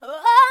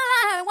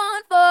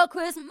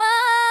Christmas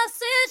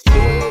is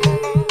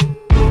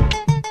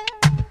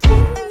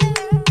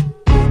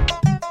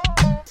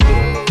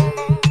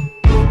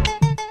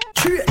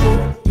true.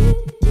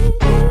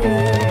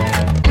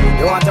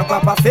 You want a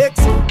proper fix?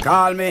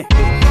 Call me.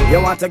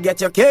 You want to get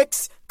your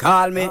kicks?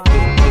 Call me.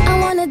 I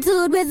want a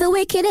dude with the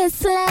wickedest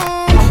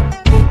slang.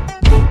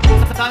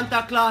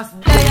 Santa Claus.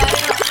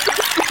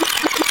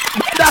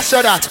 That's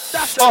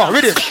that. Oh,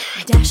 read it.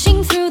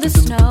 Dashing through the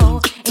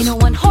snow in a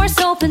one-horse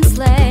open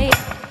sleigh.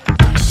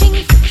 Dashing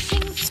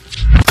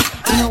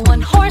in a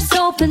one-horse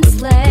open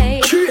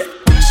sleigh.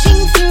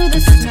 Dashing through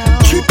the snow.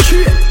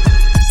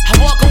 I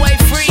walk away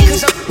free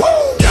cause I'm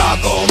Y'all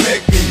gon'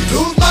 make me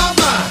lose my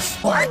mind.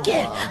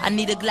 working. I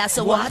need a glass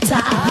of water.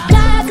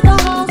 Life